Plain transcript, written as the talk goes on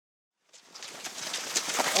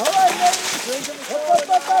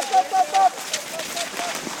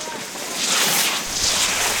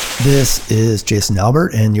This is Jason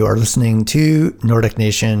Albert, and you are listening to Nordic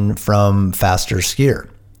Nation from Faster Skier.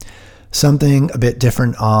 Something a bit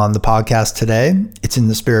different on the podcast today. It's in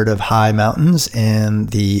the spirit of high mountains and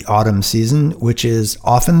the autumn season, which is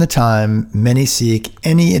often the time many seek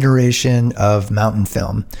any iteration of mountain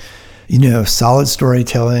film. You know, solid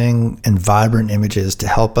storytelling and vibrant images to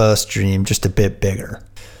help us dream just a bit bigger.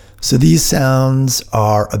 So these sounds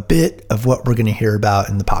are a bit of what we're going to hear about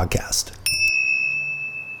in the podcast.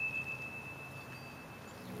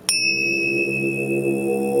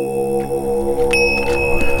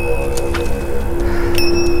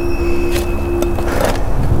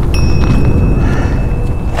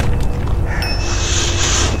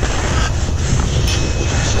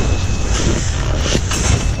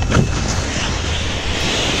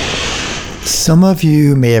 Some of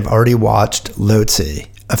you may have already watched Lhotse,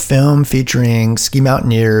 a film featuring ski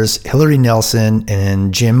mountaineers Hilary Nelson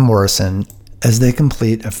and Jim Morrison as they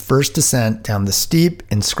complete a first descent down the steep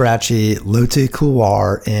and scratchy Lhotse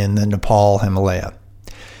Couloir in the Nepal Himalaya.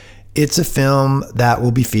 It's a film that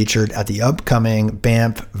will be featured at the upcoming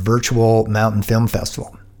Banff Virtual Mountain Film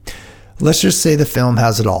Festival. Let's just say the film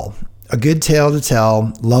has it all. A good tale to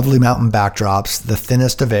tell, lovely mountain backdrops, the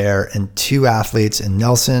thinnest of air, and two athletes in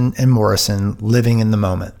Nelson and Morrison living in the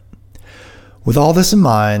moment. With all this in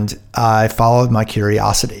mind, I followed my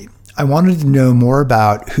curiosity. I wanted to know more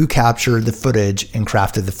about who captured the footage and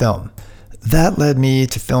crafted the film. That led me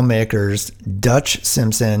to filmmakers Dutch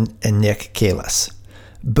Simpson and Nick Kalis.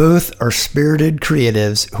 Both are spirited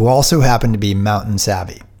creatives who also happen to be mountain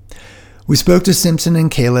savvy. We spoke to Simpson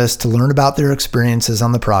and Kalis to learn about their experiences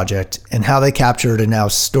on the project and how they captured a now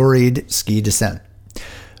storied ski descent.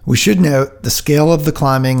 We should note the scale of the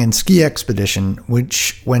climbing and ski expedition,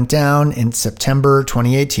 which went down in September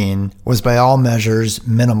 2018, was by all measures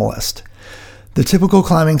minimalist. The typical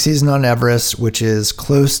climbing season on Everest, which is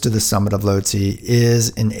close to the summit of Lhotse, is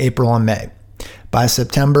in April and May. By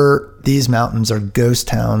September, these mountains are ghost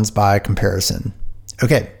towns by comparison.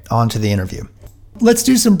 Okay, on to the interview. Let's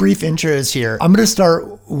do some brief intros here. I'm going to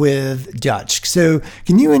start with Dutch. So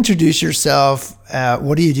can you introduce yourself?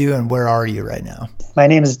 What do you do and where are you right now? My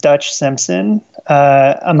name is Dutch Simpson.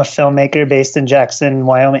 I'm a filmmaker based in Jackson,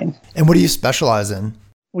 Wyoming. And what do you specialize in?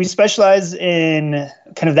 We specialize in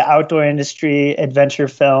kind of the outdoor industry, adventure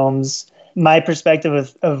films. My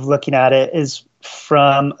perspective of looking at it is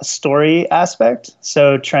from a story aspect.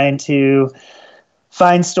 So trying to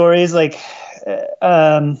find stories like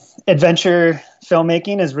adventure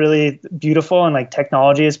filmmaking is really beautiful, and like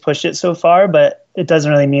technology has pushed it so far, but it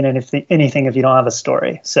doesn't really mean anything if you don't have a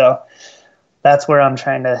story. So that's where I'm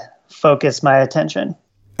trying to focus my attention.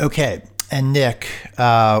 Okay. And Nick,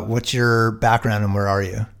 what's your background and where are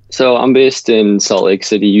you? So I'm based in Salt Lake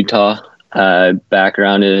City, Utah.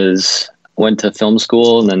 Background is went to film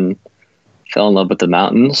school and then fell in love with the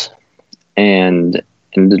mountains and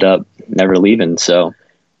ended up never leaving. So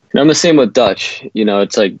I'm the same with Dutch. You know,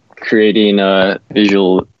 it's like creating a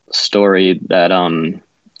visual story that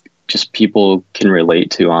just people can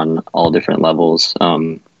relate to on all different levels,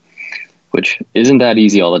 which isn't that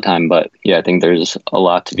easy all the time. But yeah, I think there's a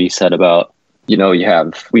lot to be said about, you know,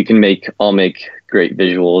 we can all make great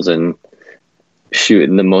visuals and shoot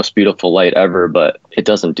in the most beautiful light ever, but it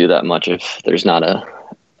doesn't do that much if there's not a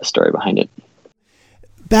story behind it.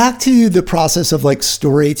 Back to the process of like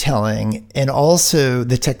storytelling and also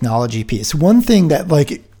the technology piece. One thing that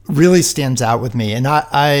like really stands out with me, and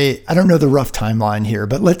I don't know the rough timeline here,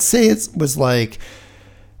 but let's say it was like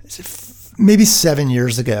maybe 7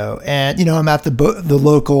 years ago, and you know I'm at the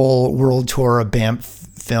local world tour of Banff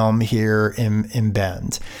Film here in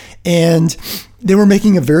Bend, and they were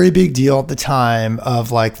making a very big deal at the time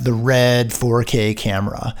of like the red 4K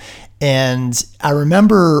camera, and I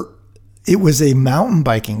remember it was a mountain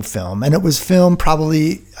biking film, and it was filmed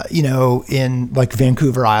probably, you know, in like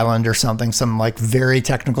Vancouver Island or something, some like very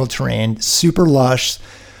technical terrain, super lush.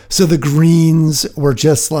 So the greens were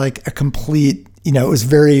just like a complete, you know, it was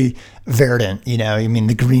very verdant, you know, I mean,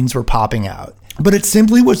 the greens were popping out. But it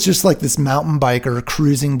simply was just like this mountain biker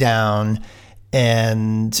cruising down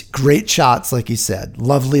and great shots, like you said,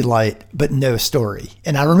 lovely light, but no story.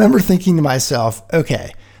 And I remember thinking to myself,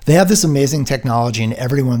 okay, they have this amazing technology and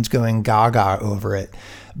everyone's going gaga over it,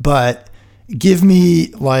 but give me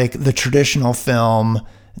like the traditional film,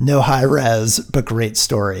 no high res, but great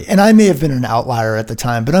story. And I may have been an outlier at the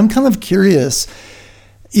time, but I'm kind of curious,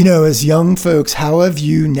 you know, as young folks, how have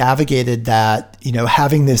you navigated that, you know,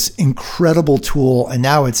 having this incredible tool and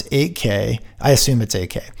now it's 8K, I assume it's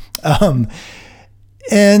 8K.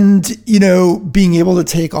 And, being able to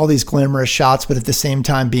take all these glamorous shots, but at the same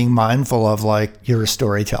time being mindful of like, you're a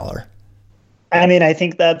storyteller. I mean, I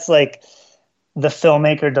think that's like the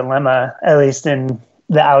filmmaker dilemma, at least in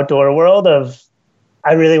the outdoor world, of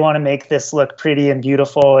I really want to make this look pretty and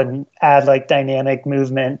beautiful and add like dynamic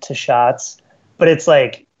movement to shots. But it's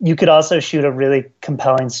like, you could also shoot a really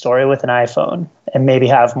compelling story with an iPhone and maybe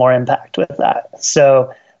have more impact with that.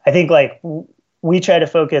 So I think like we try to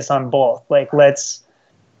focus on both. Like, let's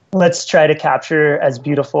try to capture as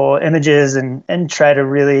beautiful images and try to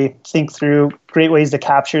really think through great ways to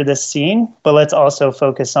capture this scene. But let's also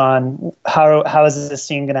focus on how is this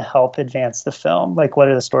scene going to help advance the film? Like, what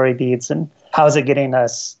are the story beats and how is it getting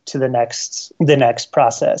us to the next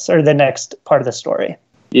process or the next part of the story?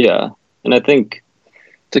 Yeah. And I think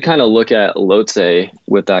to kind of look at Lhotse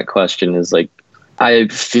with that question is like, I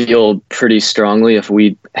feel pretty strongly if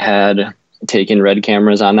we had taken RED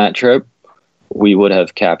cameras on that trip, we would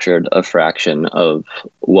have captured a fraction of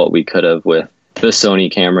what we could have with the Sony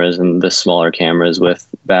cameras and the smaller cameras with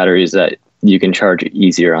batteries that you can charge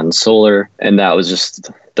easier on solar. And that was just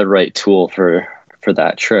the right tool for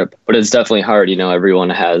that trip. But it's definitely hard. Everyone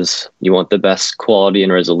you want the best quality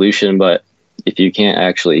and resolution, but if you can't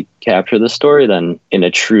actually capture the story, then in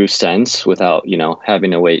a true sense, without,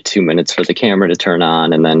 having to wait 2 minutes for the camera to turn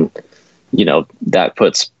on, and then, that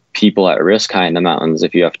puts people at risk high in the mountains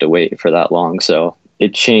if you have to wait for that long. So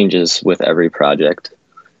it changes with every project.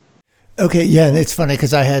 Okay. Yeah. And it's funny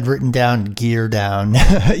because I had written down gear down,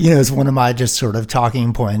 as one of my just sort of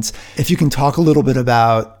talking points. If you can talk a little bit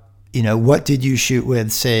about, what did you shoot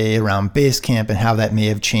with, say, around base camp and how that may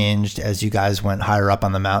have changed as you guys went higher up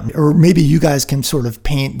on the mountain? Or maybe you guys can sort of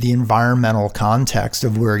paint the environmental context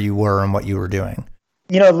of where you were and what you were doing.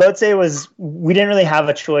 Lhotse we didn't really have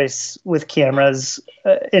a choice with cameras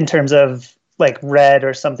in terms of like RED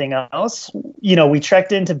or something else. We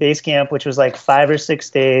trekked into base camp, which was like 5 or 6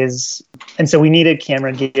 days. And so we needed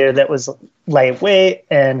camera gear that was lightweight,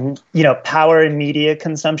 and, power and media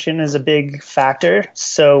consumption is a big factor.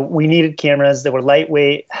 So we needed cameras that were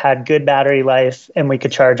lightweight, had good battery life, and we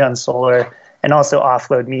could charge on solar and also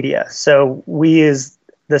offload media. So we used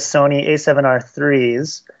the Sony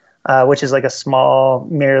A7R3s, which is like a small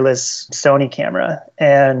mirrorless Sony camera.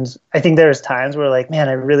 And I think there was times where like, man,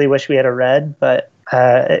 I really wish we had a RED, but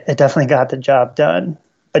it definitely got the job done.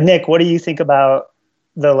 But Nick, what do you think about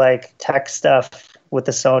the like tech stuff with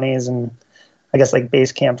the Sonys and I guess like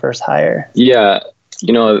base camp versus higher? Yeah.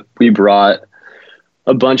 We brought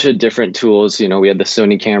a bunch of different tools. We had the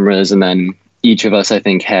Sony cameras, and then each of us, I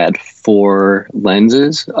think, had 4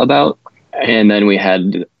 lenses about. And then we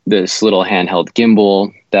had this little handheld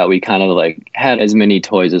gimbal that we kind of like had as many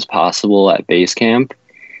toys as possible at base camp.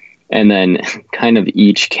 And then kind of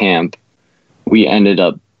each camp, we ended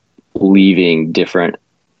up leaving different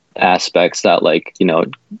aspects that like,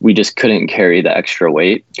 we just couldn't carry the extra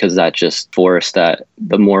weight, because that just forced that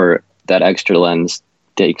the more that extra lens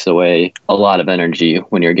takes away a lot of energy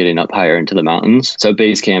when you're getting up higher into the mountains. So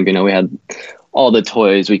base camp, we had all the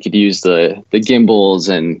toys. We could use the gimbals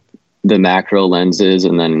and the macro lenses,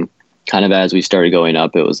 and then kind of as we started going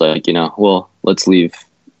up, it was like, well, let's leave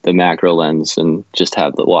the macro lens and just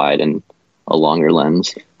have the wide and a longer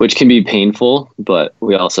lens, which can be painful, but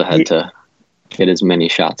we also had to get as many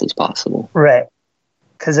shots as possible. Right.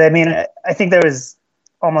 Because I mean, I think there was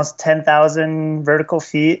almost 10,000 vertical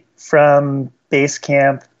feet from base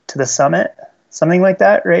camp to the summit, something like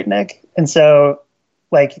that, right, Nick? And so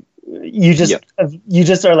like you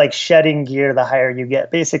just are like shedding gear the higher you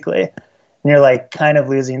get, basically. And you're like kind of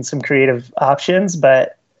losing some creative options,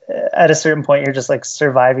 but at a certain point you're just like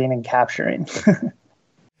surviving and capturing.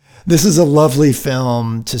 This is a lovely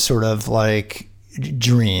film to sort of like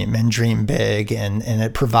dream big, and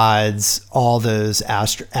it provides all those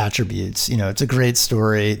attributes. It's a great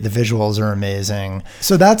story. The visuals are amazing.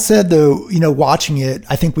 So that said, though, watching it,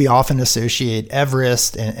 I think we often associate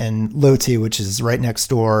Everest and Lhotse, which is right next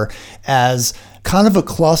door, as kind of a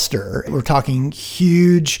cluster. We're talking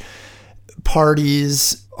huge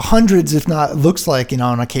parties, hundreds, if not, looks like,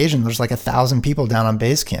 on occasion, there's like 1,000 people down on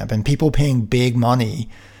base camp, and people paying big money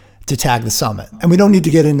to tag the summit. And we don't need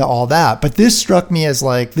to get into all that, but this struck me as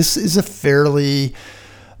like, this is a fairly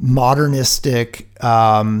modernistic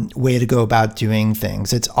way to go about doing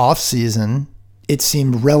things. It's off season. It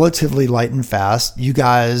seemed relatively light and fast. You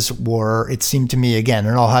guys were, it seemed to me, again,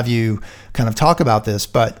 and I'll have you kind of talk about this,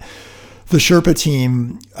 but the Sherpa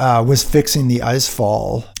team was fixing the ice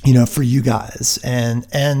fall, for you guys.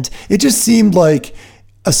 And it just seemed like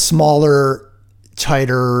a smaller,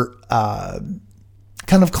 tighter,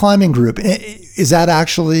 kind of climbing group. Is that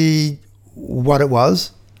actually what it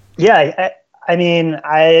was? Yeah, I mean,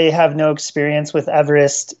 I have no experience with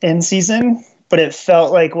Everest in season, but it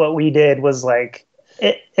felt like what we did was like,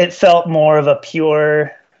 it felt more of a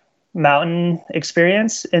pure mountain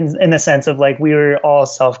experience in the sense of like we were all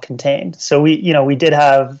self-contained. So we did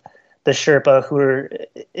have the Sherpa who were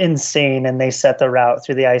insane and they set the route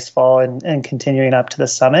through the ice fall and continuing up to the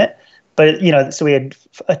summit. But, so we had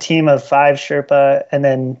a team of 5 Sherpa and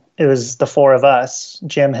then it was the 4 of us,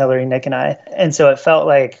 Jim, Hillary, Nick, and I. And so it felt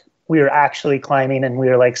like we were actually climbing and we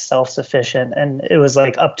were like self-sufficient and it was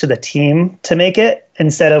like up to the team to make it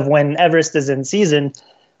instead of when Everest is in season.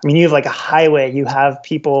 I mean, you have like a highway, you have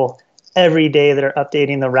people every day that are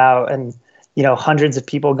updating the route and, hundreds of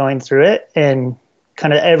people going through it and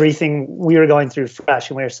kind of everything we were going through fresh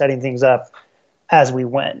and we were setting things up as we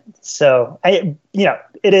went. So it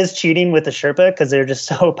is cheating with the Sherpa because they're just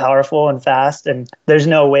so powerful and fast and there's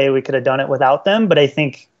no way we could have done it without them. But I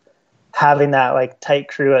think having that like tight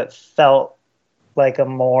crew, it felt like a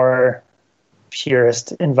more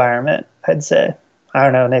purist environment, I'd say. I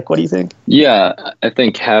don't know, Nick, what do you think? Yeah, I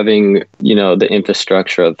think having, the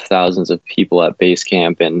infrastructure of thousands of people at base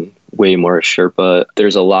camp and way more Sherpa,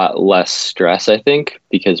 there's a lot less stress, I think,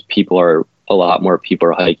 because a lot more people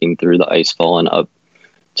are hiking through the icefall and up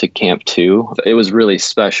to Camp 2. It was really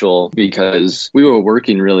special because we were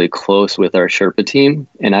working really close with our Sherpa team,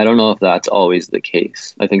 and I don't know if that's always the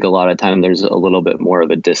case. I think a lot of time there's a little bit more of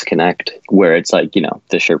a disconnect where it's like, the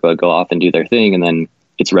Sherpa go off and do their thing, and then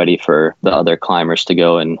it's ready for the other climbers to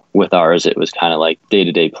go. And with ours, it was kind of like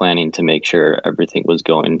day-to-day planning to make sure everything was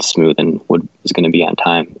going smooth and was going to be on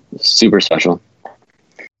time. Super special.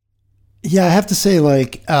 Yeah, I have to say,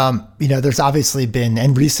 there's obviously been,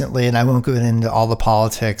 and recently, and I won't go into all the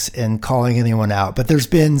politics and calling anyone out, but there's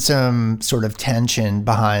been some sort of tension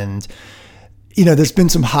behind, there's been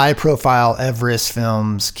some high profile Everest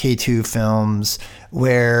films, K2 films,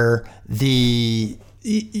 where the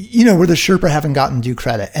Sherpa haven't gotten due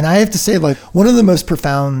credit. And I have to say, one of the most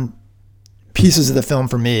profound pieces of the film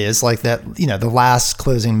for me is like that, the last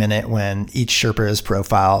closing minute when each Sherpa is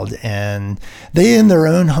profiled and they, in their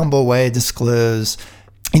own humble way, disclose,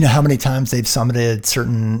 how many times they've summited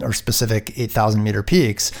certain or specific 8,000 meter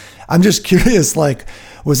peaks. I'm just curious,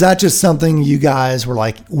 was that just something you guys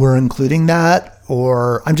were including that?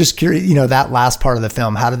 Or I'm just curious, that last part of the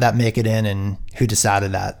film, how did that make it in and who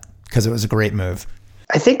decided that? Because it was a great move.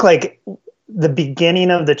 I think the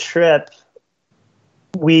beginning of the trip,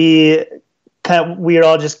 we were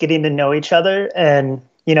all just getting to know each other. And,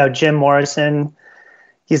 Jim Morrison,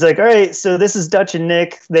 he's like, all right, so this is Dutch and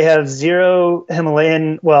Nick. They have 0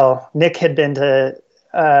 Himalayan. Well, Nick had been to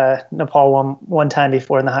Nepal one time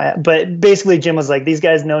before in the high. But basically Jim was like, these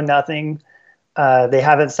guys know nothing. They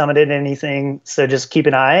haven't summited anything. So just keep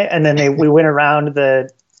an eye. And then we went around the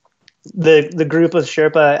group of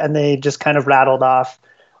Sherpa and they just kind of rattled off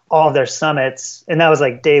all of their summits. And that was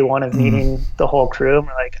like day 1 of meeting the whole crew. And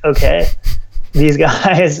we're like, okay, these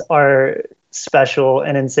guys are special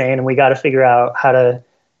and insane. And we got to figure out how to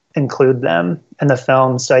include them in the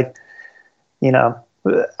film. So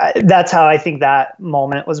that's how I think that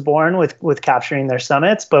moment was born with capturing their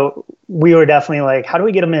summits. But we were definitely like, how do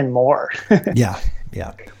we get them in more? Yeah.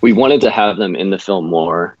 We wanted to have them in the film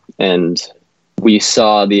more. And we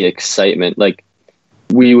saw the excitement,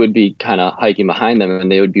 we would be kind of hiking behind them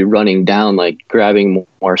and they would be running down, grabbing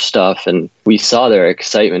more stuff. And we saw their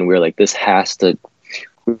excitement. We were like,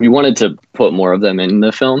 we wanted to put more of them in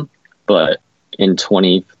the film, but in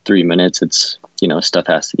 23 minutes, it's, stuff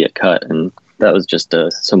has to get cut. And that was just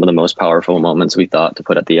some of the most powerful moments we thought to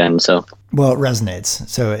put at the end. So, well, it resonates.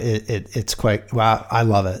 So it's quite, wow. I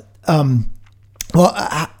love it. Well,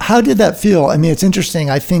 how did that feel? I mean, it's interesting.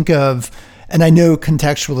 I think of, and I know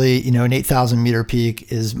contextually, an 8,000 meter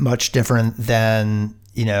peak is much different than,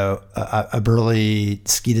 a Burley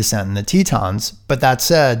ski descent in the Tetons. But that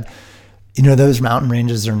said, those mountain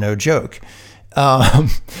ranges are no joke.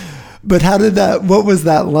 But what was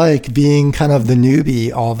that like being kind of the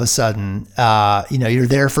newbie all of a sudden? You're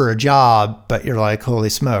there for a job, but you're like, holy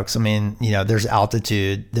smokes. I mean, there's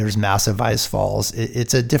altitude, there's massive ice falls.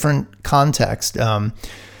 It's a different context.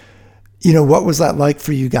 What was that like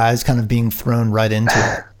for you guys kind of being thrown right into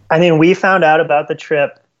it? I mean, we found out about the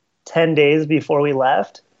trip 10 days before we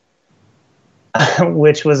left,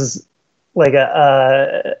 which was like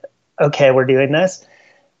okay, we're doing this.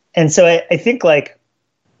 And so I think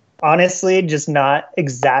honestly, just not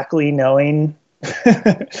exactly knowing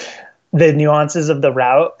the nuances of the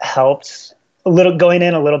route helped going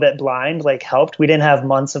in a little bit blind, helped. We didn't have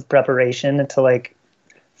months of preparation to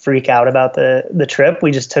freak out about the trip.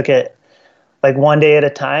 We just took it one day at a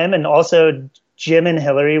time. And also Jim and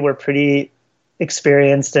Hillary were pretty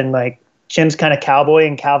experienced and Jim's kind of cowboy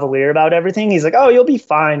and cavalier about everything. He's like, oh, you'll be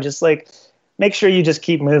fine. Just like, make sure you just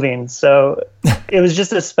keep moving. So it was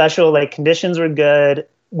just a special, like, conditions were good.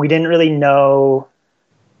 We didn't really know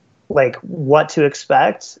like what to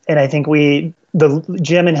expect. And I think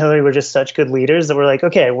Jim and Hillary were just such good leaders that we're like,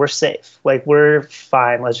 okay, we're safe. Like, we're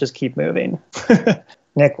fine. Let's just keep moving.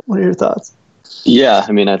 Nick, what are your thoughts? Yeah,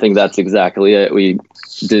 I mean, I think that's exactly it. We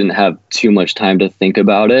didn't have too much time to think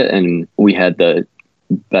about it. And we had the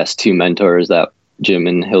best two mentors, that Jim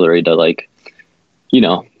and Hillary, to like,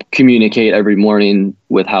 communicate every morning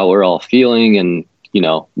with how we're all feeling and,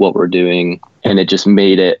 what we're doing. And it just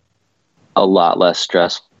made it a lot less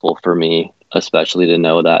stressful for me, especially to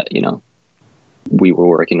know that, we were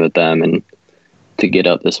working with them and to get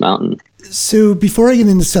up this mountain. So before I get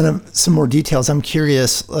into some more details, I'm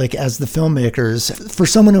curious, like, as the filmmakers, for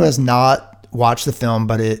someone who has not watched the film,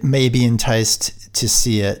 but it may be enticed to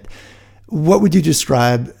see it, what would you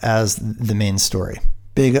describe as the main story?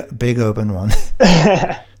 Big open one.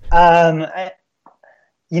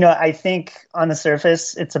 I think on the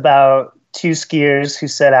surface, it's about two skiers who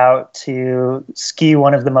set out to ski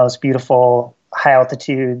one of the most beautiful high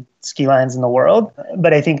altitude ski lines in the world.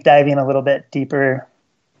 But I think diving a little bit deeper,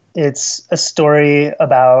 it's a story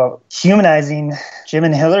about humanizing Jim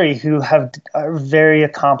and Hillary, who are very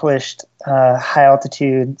accomplished high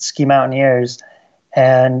altitude ski mountaineers.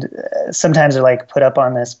 And sometimes they're like put up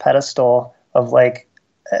on this pedestal of like,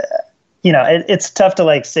 it's tough to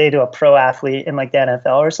like say to a pro athlete in like the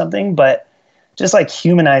NFL or something, but just like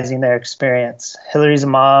humanizing their experience. Hillary's a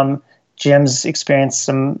mom. Jim's experienced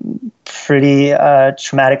some pretty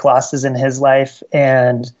traumatic losses in his life.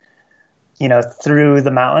 And, through the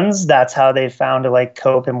mountains, that's how they found to like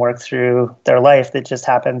cope and work through their life. That just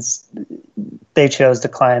happens. They chose to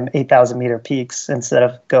climb 8,000 meter peaks instead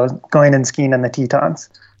of going and skiing in the Tetons.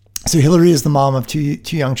 So Hillary is the mom of two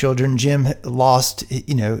young children. Jim lost,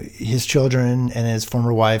 his children and his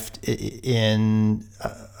former wife in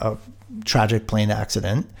a tragic plane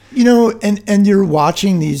accident. And you're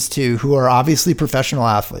watching these two who are obviously professional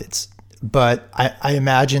athletes, but I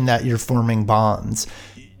imagine that you're forming bonds.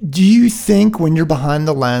 Do you think when you're behind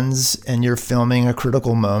the lens and you're filming a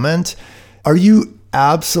critical moment, are you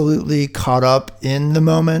absolutely caught up in the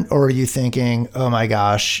moment, or are you thinking, oh my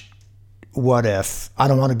gosh, what if? I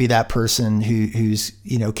don't want to be that person who's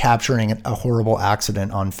capturing a horrible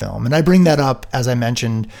accident on film. And I bring that up, as I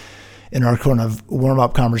mentioned in our kind of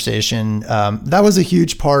warm-up conversation. That was a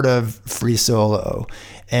huge part of Free Solo.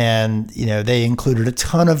 And, they included a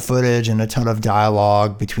ton of footage and a ton of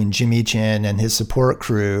dialogue between Jimmy Chin and his support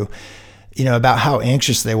crew, about how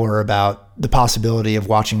anxious they were about the possibility of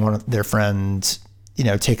watching one of their friends,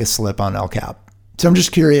 take a slip on El Cap. So I'm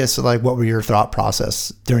just curious, like, what were your thought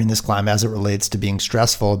process during this climb as it relates to being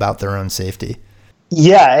stressful about their own safety?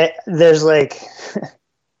 Yeah, there's like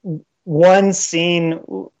one scene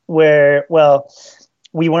where,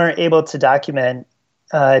 we weren't able to document.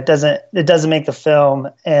 It doesn't make the film.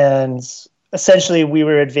 And essentially we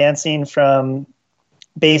were advancing from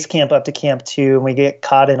base camp up to Camp 2, and we get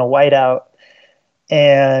caught in a whiteout,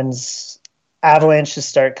 and avalanches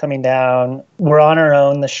start coming down. We're on our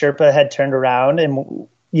own. The Sherpa had turned around, and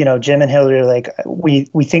Jim and Hillary are like, we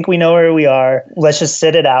think we know where we are. Let's just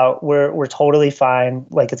sit it out. We're totally fine.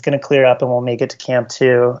 Like, it's going to clear up and we'll make it to Camp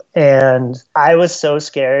 2. And I was so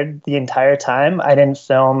scared the entire time. I didn't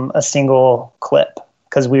film a single clip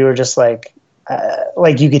because we were just like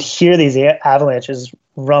you could hear these avalanches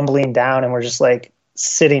rumbling down, and we're just like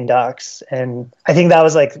sitting ducks. And I think that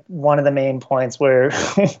was like one of the main points where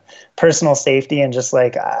personal safety and just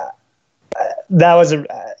like that was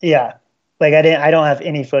like I don't have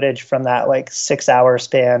any footage from that like 6-hour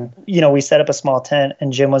span. We set up a small tent,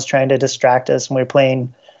 and Jim was trying to distract us, and we were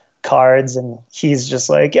playing cards, and he's just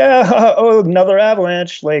like, another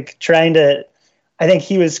avalanche, like trying to, I think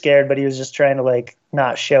he was scared, but he was just trying to like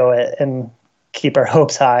not show it and keep our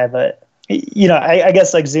hopes high. But I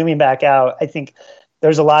guess like zooming back out, I think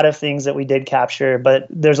there's a lot of things that we did capture, but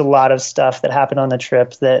there's a lot of stuff that happened on the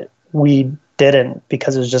trip that we didn't,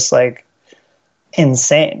 because it was just like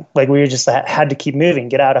insane. Like, we were just had to keep moving,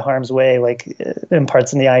 get out of harm's way, like in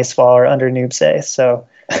parts in the ice fall or under Noopse. So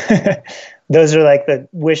those are like the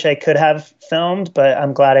wish I could have filmed, but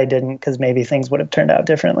I'm glad I didn't, because maybe things would have turned out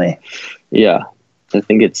differently. Yeah, I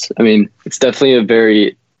think it's definitely a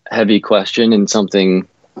very heavy question and something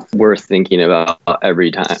worth thinking about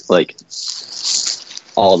every time, like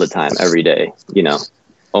all the time, every day,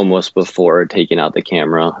 almost before taking out the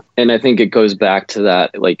camera. And I think it goes back to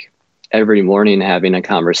that, like every morning having a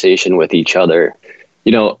conversation with each other.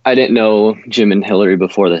 I didn't know Jim and Hillary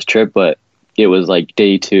before this trip, but it was like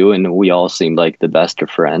day 2 and we all seemed like the best of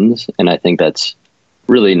friends. And I think that's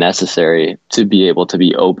really necessary to be able to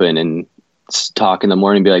be open and talk in the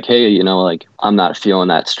morning, be like, hey, you know, like I'm not feeling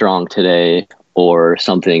that strong today, or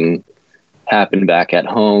something happened back at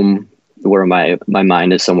home where my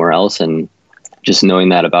mind is somewhere else. And just knowing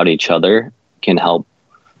that about each other can help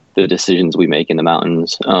the decisions we make in the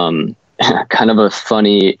mountains. Kind of a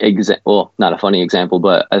funny example, not a funny example,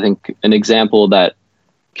 but I think an example that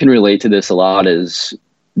can relate to this a lot is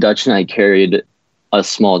Dutch and I carried a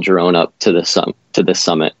small drone up to the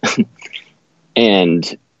summit.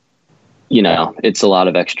 And, you know, it's a lot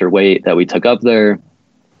of extra weight that we took up there,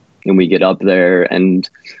 and we get up there and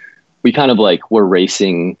we kind of like were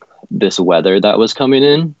racing this weather that was coming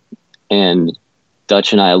in, and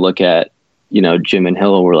Dutch and I look at, you know, Jim and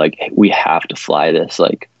Hill, and we're like, hey, we have to fly this.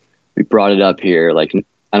 Like, we brought it up here. Like,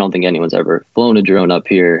 I don't think anyone's ever flown a drone up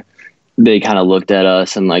here. They kind of looked at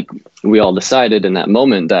us, and like, we all decided in that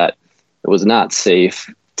moment that it was not safe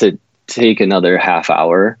to take another half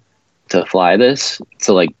hour to fly this,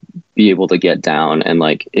 to like be able to get down, and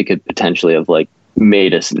like it could potentially have like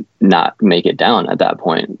made us not make it down at that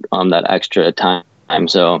point, that extra time.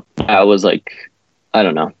 So I was like, I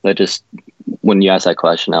don't know, that just, when you asked that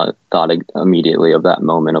question, I thought immediately of that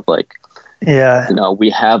moment of like, yeah, you know, we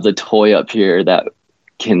have the toy up here that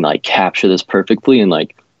can like capture this perfectly, and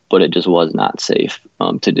like, but it just was not safe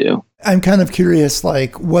to do. I'm kind of curious,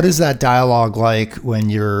 like, what is that dialogue like when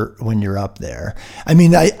you're up there? I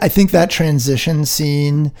mean, I think that transition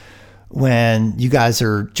scene when you guys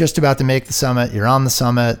are just about to make the summit, you're on the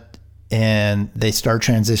summit, and they start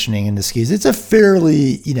transitioning into skis. It's a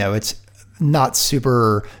fairly, you know, it's not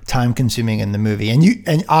super time consuming in the movie.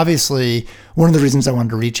 And obviously one of the reasons I wanted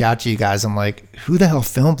to reach out to you guys, I'm like, who the hell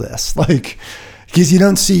filmed this? Like, because you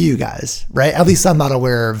don't see you guys, right? At least I'm not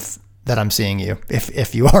aware of that I'm seeing you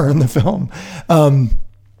if you are in the film.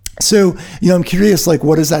 So, you know, I'm curious, like,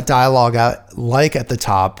 what is that dialogue like at the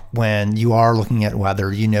top when you are looking at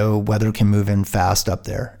weather? You know, weather can move in fast up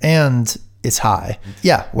there and it's high.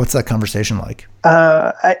 Yeah. What's that conversation like?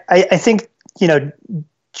 I think, you know,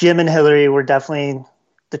 Jim and Hillary were definitely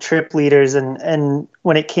the trip leaders. And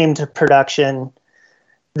when it came to production,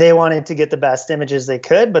 they wanted to get the best images they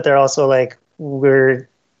could, but they're also like, we're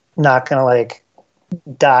not going to like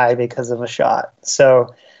die because of a shot.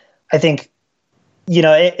 So I think, you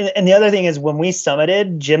know, and the other thing is when we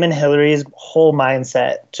summited, Jim and Hillary's whole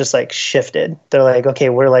mindset just like shifted. They're like, okay,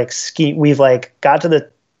 we're like we've like got to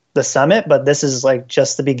the summit, but this is like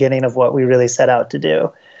just the beginning of what we really set out to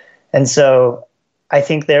do. And so I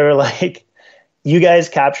think they were like, you guys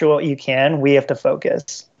capture what you can, we have to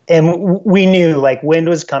focus. And we knew like wind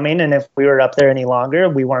was coming, and if we were up there any longer,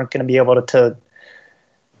 we weren't going to be able to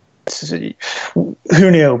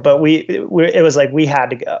who knew, but it was like we had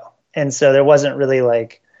to go. And so there wasn't really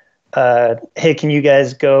like, hey, can you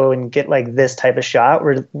guys go and get like this type of shot?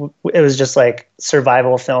 It was just like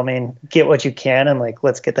survival filming, get what you can, and like,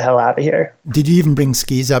 let's get the hell out of here. Did you even bring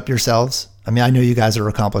skis up yourselves? I mean, I know you guys are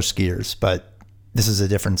accomplished skiers, but this is a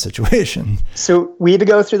different situation. So we had to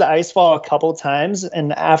go through the ice fall a couple times.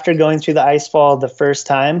 And after going through the ice fall the first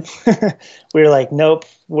time, we were like, nope,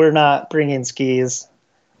 we're not bringing skis.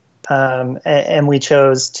 And we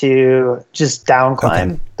chose to just down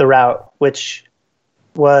climb the route, which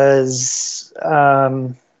was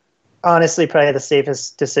honestly probably the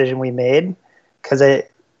safest decision we made, because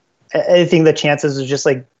I think the chances of just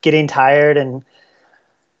like getting tired and,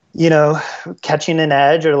 you know, catching an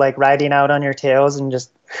edge or like riding out on your tails and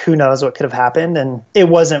just who knows what could have happened. And it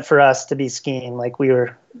wasn't for us to be skiing. Like we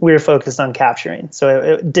were focused on capturing. So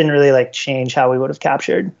it didn't really like change how we would have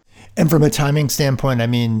captured. And from a timing standpoint, I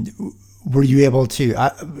mean, were you able to,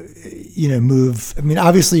 you know, move? I mean,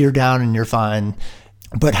 obviously you're down and you're fine,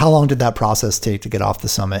 but how long did that process take to get off the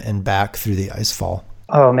summit and back through the ice fall?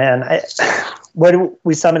 Oh man,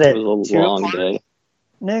 we summited. It was a long day,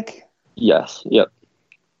 Nick. Yes. Yep.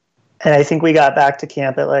 And I think we got back to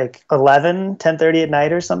camp at like 10:30 at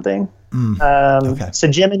night or something. Okay. So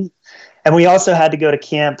Jim and we also had to go to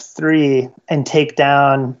Camp 3 and take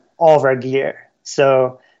down all of our gear.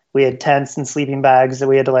 So we had tents and sleeping bags that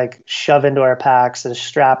we had to like shove into our packs and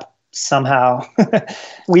strap somehow.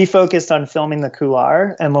 We focused on filming the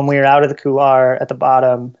couloir. And when we were out of the couloir at the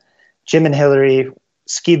bottom, Jim and Hillary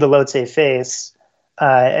skied the Lhotse face.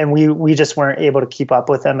 And we just weren't able to keep up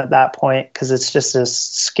with them at that point, because it's just this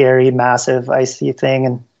scary, massive, icy thing.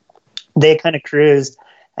 And they kind of cruised.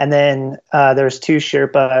 And then there's two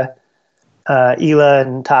Sherpa, Ela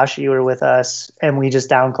and Tashi were with us, and we just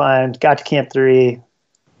down climbed, got to Camp 3,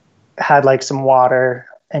 had like some water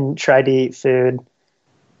and tried to eat food.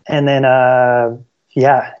 And then,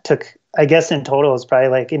 took I guess in total it's probably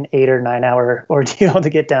like an 8 or 9 hour ordeal to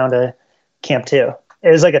get down to Camp 2. It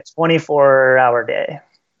was like a 24-hour day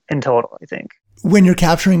in total, I think. When you're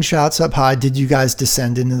capturing shots up high, did you guys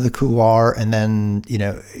descend into the couloir and then,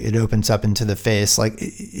 it opens up into the face? Like,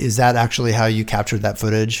 is that actually how you captured that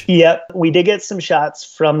footage? Yep. We did get some shots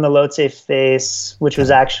from the Lhotse face, which was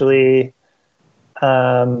actually,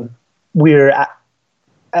 we had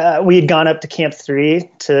gone up to Camp 3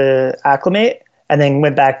 to acclimate and then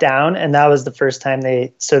went back down. And that was the first time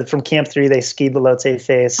so from Camp 3, they skied the Lhotse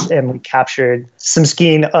face, and we captured some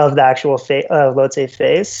skiing of the actual Lhotse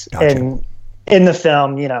face. Gotcha. And in the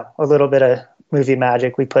film, a little bit of movie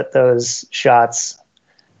magic, we put those shots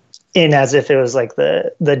in as if it was like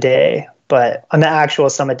the day. But on the actual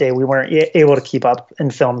summit day, we weren't able to keep up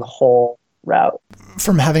and film the whole route.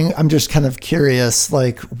 I'm just kind of curious,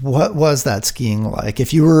 like, what was that skiing like?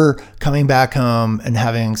 If you were coming back home and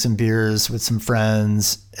having some beers with some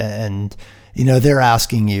friends and, they're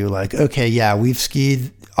asking you like, okay, yeah, we've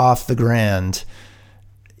skied off the Grand,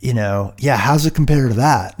 how's it compare to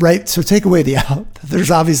that? Right. So take away there's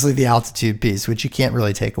obviously the altitude piece, which you can't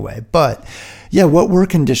really take away, but yeah, what were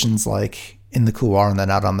conditions like in the couloir and then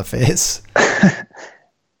out on the face?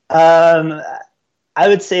 I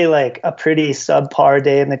would say like a pretty subpar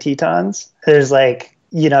day in the Tetons. There's like,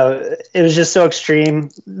 it was just so extreme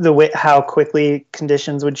the way how quickly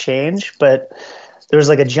conditions would change. But there was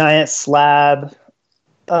like a giant slab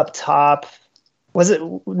up top.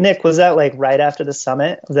 Nick, was that like right after the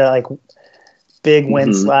summit? The like big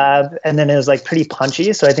wind slab, and then it was like pretty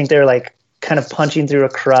punchy. So I think they were like kind of punching through a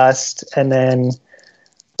crust, and then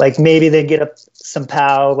like maybe they get up some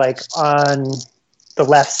POW like on the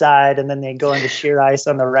left side, and then they go into sheer ice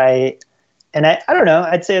on the right. And I don't know,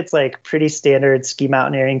 I'd say it's like pretty standard ski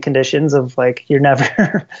mountaineering conditions of like, you're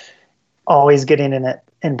never always getting in it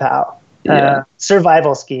in POW. Yeah.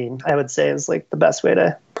 Survival skiing, I would say, is like the best way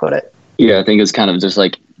to put it. Yeah, I think it's kind of just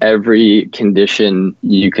like every condition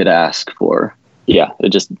you could ask for. Yeah,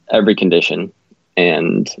 just every condition.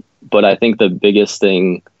 But I think the biggest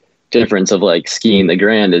difference of like skiing the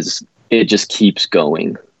Grand is it just keeps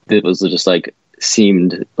going. It was just like,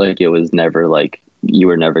 seemed like it was never like, you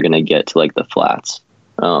were never going to get to like the flats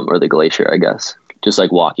or the glacier, I guess. Just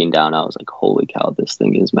like walking down, I was like, holy cow, this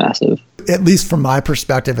thing is massive. At least from my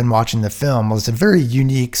perspective in watching the film, it was a very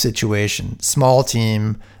unique situation. Small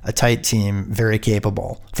team, a tight team, very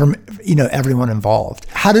capable from, everyone involved.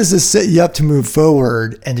 How does this set you up to move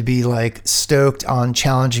forward and to be like stoked on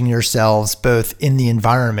challenging yourselves both in the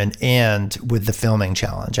environment and with the filming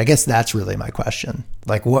challenge? I guess that's really my question.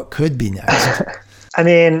 Like, what could be next? I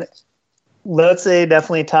mean, Lhotse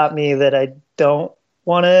definitely taught me that I don't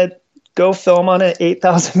want to go film on an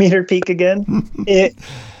 8,000 meter peak again.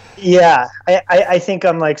 I think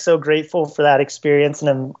I'm like so grateful for that experience, and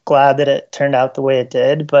I'm glad that it turned out the way it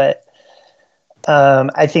did. But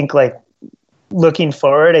I think like looking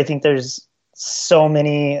forward, I think there's so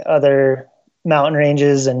many other mountain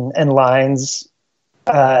ranges and lines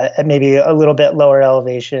at maybe a little bit lower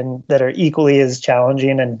elevation that are equally as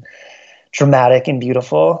challenging and dramatic and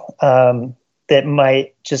beautiful, that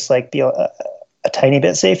might just like be a tiny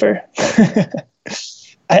bit safer.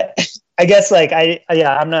 I guess like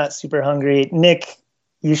I'm not super hungry. Nick,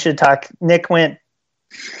 you should talk. Nick went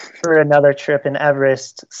for another trip in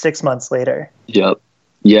Everest 6 months later. Yep.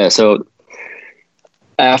 Yeah. So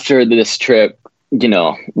after this trip,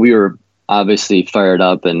 we were obviously fired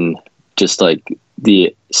up, and just like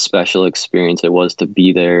the special experience it was to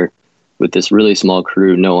be there with this really small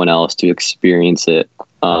crew, no one else to experience it.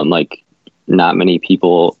 Like not many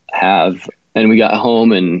people have. And we got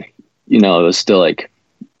home, and, it was still like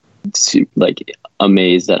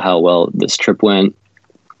amazed at how well this trip went.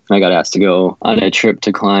 I got asked to go on a trip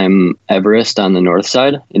to climb Everest on the north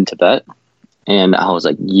side in Tibet. And I was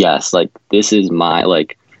like, yes, like this is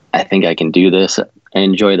I think I can do this. I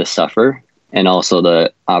enjoy the suffer, and also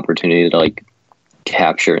the opportunity to like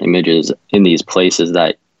capture images in these places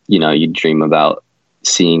that, you dream about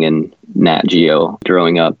seeing in Nat Geo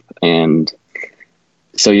growing up. And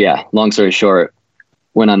so, yeah, long story short,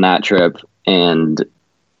 went on that trip, and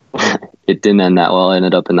it didn't end that well. I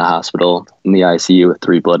ended up in the hospital in the ICU with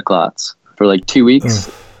 3 blood clots for like 2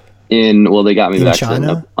 weeks. They got me in back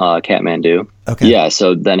China? to Kathmandu. Okay. Yeah.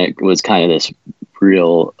 So then it was kind of this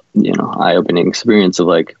real, eye-opening experience of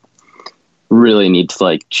like, really need to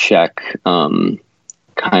like check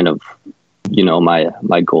kind of,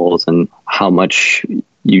 my goals and how much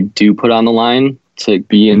you do put on the line to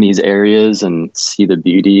be in these areas and see the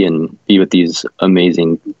beauty and be with these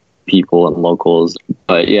amazing people and locals.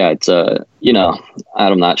 But yeah, it's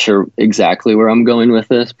I'm not sure exactly where I'm going with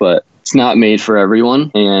this, but it's not made for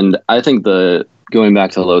everyone. And I think going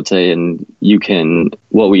back to Lotte, and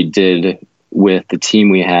what we did with the team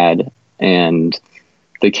we had and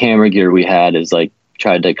the camera gear we had is like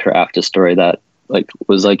tried to craft a story that like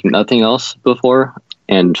was like nothing else before.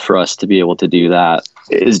 And for us to be able to do that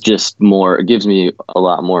is just it gives me a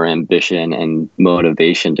lot more ambition and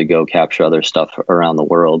motivation to go capture other stuff around the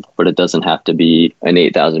world, but it doesn't have to be an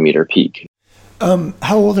 8,000 meter peak.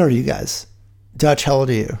 How old are you guys? Dutch, how old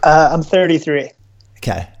are you? I'm 33.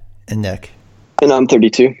 Okay. And Nick? And I'm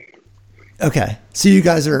 32. Okay. So you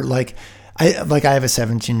guys are like, I have a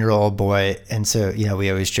 17-year-old boy. And so, we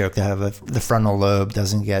always joke that the frontal lobe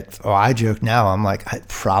doesn't I joke now. I'm like, it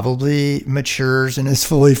probably matures and is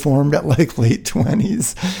fully formed at like late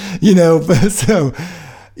 20s, but so,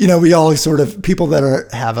 we all sort of, people that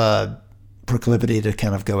have a proclivity to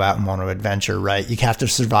kind of go out and want to adventure, right? You have to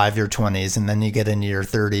survive your 20s and then you get into your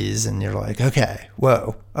 30s and you're like, okay,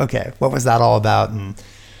 what was that all about? And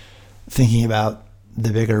thinking about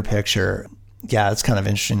the bigger picture. Yeah, it's kind of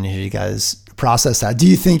interesting to hear you guys process that. Do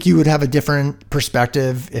you think you would have a different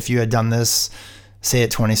perspective if you had done this, say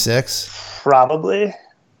at 26? Probably.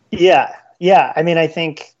 Yeah. I mean, I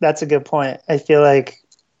think that's a good point. I feel like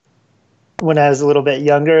when I was a little bit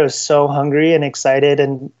younger, I was so hungry and excited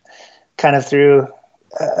and kind of threw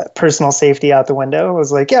personal safety out the window. I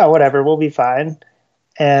was like, yeah, whatever, we'll be fine.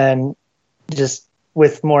 And just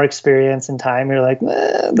with more experience and time, you're like,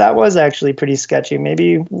 that was actually pretty sketchy.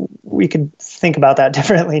 Maybe we could think about that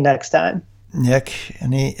differently next time. Nick,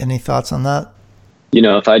 any thoughts on that?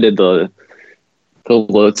 If I did the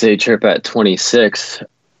Lotte trip at 26,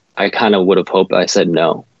 I kind of would have hoped I said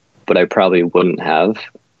no, but I probably wouldn't have.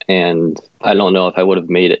 And I don't know if I would have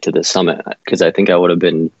made it to the summit because I think I would have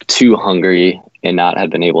been too hungry and not have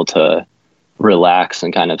been able to relax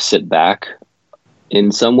and kind of sit back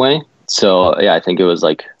in some way. So, yeah, I think it was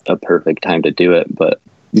like a perfect time to do it. But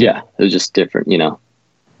yeah, it was just different,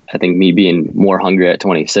 I think me being more hungry at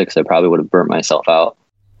 26, I probably would have burnt myself out.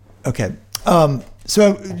 Okay.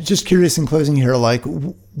 So just curious in closing here, like,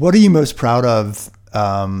 what are you most proud of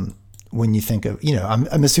when you think of,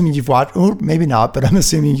 I'm assuming you've watched, or maybe not, but I'm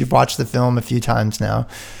assuming you've watched the film a few times now.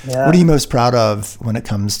 Yeah. What are you most proud of when it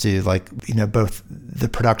comes to like, both the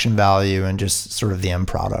production value and just sort of the end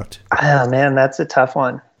product? Oh, man, that's a tough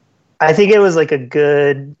one. I think it was like a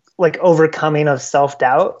good, like overcoming of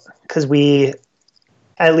self-doubt because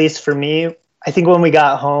at least for me, I think when we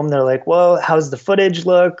got home, they're like, well, how's the footage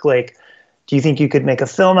look? Like, do you think you could make a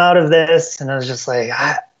film out of this? And I was just like,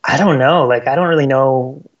 I don't know. Like, I don't really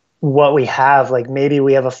know what we have. Like, maybe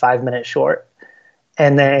we have a 5-minute short.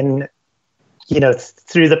 And then,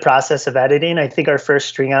 through the process of editing, I think our first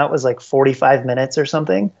string out was like 45 minutes or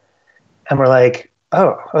something. And we're like,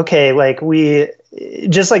 oh, okay. Like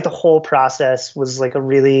just like the whole process was like a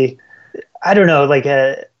really, I don't know, like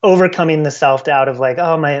overcoming the self-doubt of like,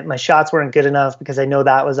 oh, my shots weren't good enough because I know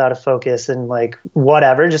that was out of focus and like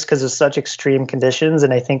whatever, just because of such extreme conditions.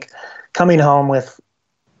 And I think coming home with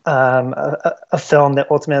a film that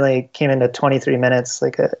ultimately came into 23 minutes,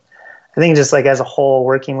 like I think just like as a whole,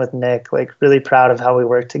 working with Nick, like really proud of how we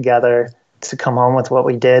worked together to come home with what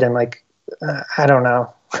we did. And like, I don't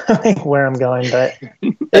know where I'm going, but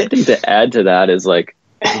I think to add to that is like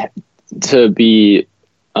to be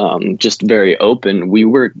just very open.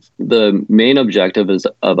 The main objective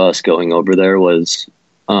of us going over there was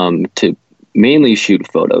to mainly shoot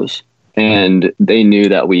photos, and they knew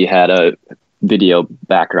that we had a video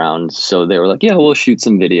background, so they were like, yeah, we'll shoot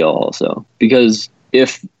some video also, because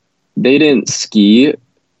if they didn't ski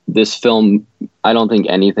this film, I don't think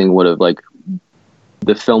anything would have, like,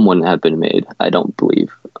 the film wouldn't have been made, I don't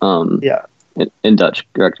believe. Yeah. In Dutch,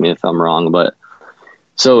 correct me if I'm wrong, but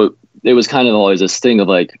so it was kind of always this thing of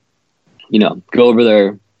like, go over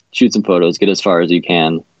there, shoot some photos, get as far as you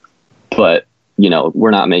can, but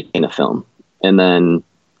we're not making a film. And then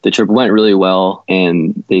the trip went really well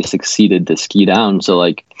and they succeeded to ski down. So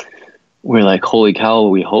like, we're like, holy cow,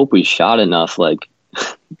 we hope we shot enough, like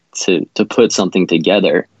to put something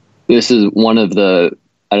together. This is one of the,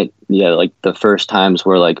 like the first times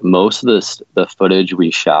where like most of the footage we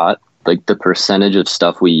shot, like the percentage of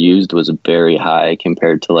stuff we used was very high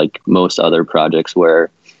compared to like most other projects where,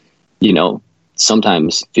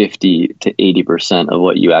 sometimes 50 to 80% of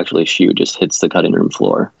what you actually shoot just hits the cutting room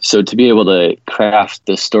floor. So to be able to craft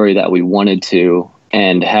the story that we wanted to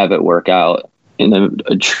and have it work out in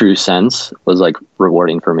a true sense was like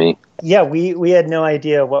rewarding for me. Yeah, we had no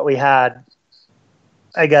idea what we had.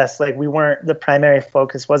 I guess like the primary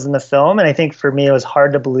focus wasn't the film. And I think for me, it was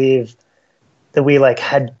hard to believe that we like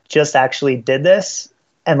had just actually did this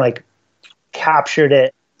and like captured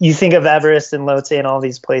it you think of Everest and Lhotse and all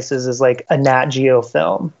these places as like a Nat Geo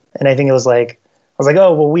film. And I think it was like, I was like,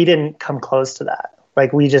 oh, well, we didn't come close to that.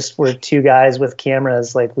 Like, we just were two guys with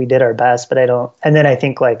cameras. Like, we did our best, but and then I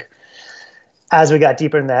think like, as we got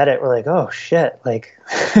deeper in the edit, we're like, oh shit. Like,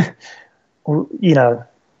 you know,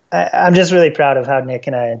 I'm just really proud of how Nick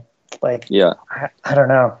and I, like, I don't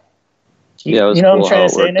know. It was you know cool what I'm trying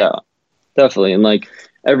to say, Nick? out. Definitely. And like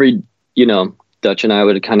Dutch and I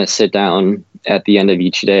would kind of sit down at the end of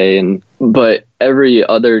each day, but every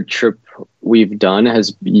other trip we've done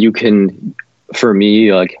you can, for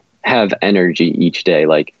me, like, have energy each day.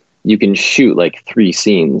 Like, you can shoot like 3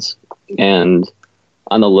 scenes. And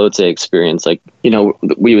on the Lhotse experience, like, you know,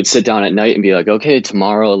 we would sit down at night and be like, okay,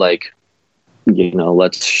 tomorrow, like, you know,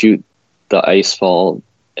 let's shoot the ice fall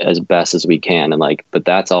as best as we can. And like, but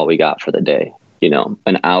that's all we got for the day, you know,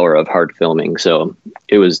 an hour of hard filming. So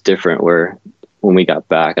it was different where when we got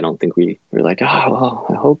back, I don't think we were like, oh,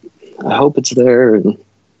 well, I hope it's there. And,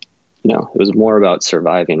 you know, it was more about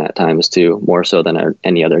surviving at times too, more so than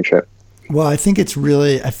any other trip. Well, I think it's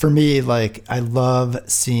really, for me, like, I love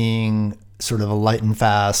seeing sort of a light and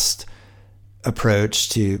fast approach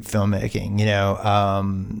to filmmaking, you know,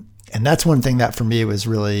 and that's one thing that for me was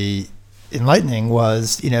really enlightening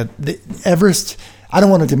was, you know, the Everest. I don't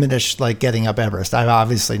want to diminish like getting up Everest. I've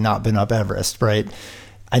obviously not been up Everest, right?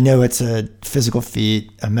 I know it's a physical feat,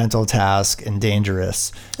 a mental task, and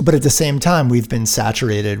dangerous. But at the same time, we've been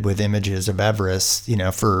saturated with images of Everest, you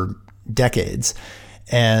know, for decades.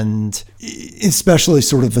 And especially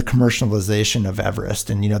sort of the commercialization of Everest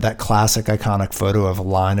and, you know, that classic iconic photo of a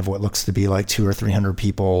line of what looks to be like 200 or 300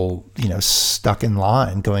 people, you know, stuck in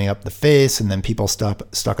line going up the face, and then people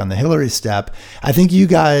stuck on the Hillary step. I think you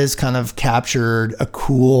guys kind of captured a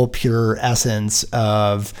cool, pure essence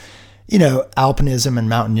of, you know, alpinism and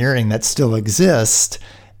mountaineering that still exist.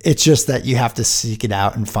 It's just that you have to seek it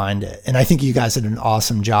out and find it. And I think you guys did an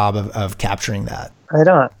awesome job of capturing that. Right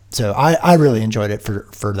on. So I really enjoyed it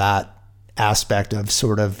for that aspect of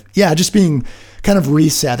sort of, just being kind of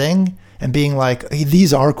resetting and being like, hey,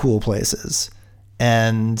 these are cool places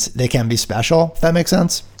and they can be special. If that makes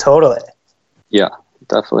sense. Totally. Yeah,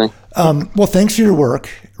 definitely. Well, thanks for your work.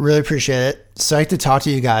 Really appreciate it. Psyched to talk to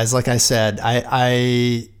you guys. Like I said,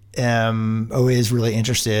 I am always really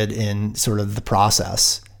interested in sort of the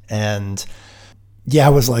process. And I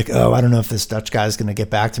was like, oh, I don't know if this Dutch guy is going to get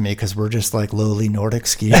back to me because we're just like lowly Nordic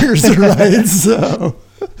skiers, right? So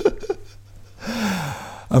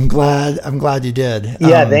I'm glad you did.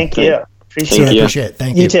 Yeah, thank you. Appreciate it.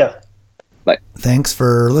 Thank you. You too. Bye. Thanks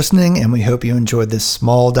for listening, and we hope you enjoyed this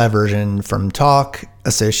small diversion from talk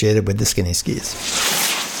associated with the skinny skis.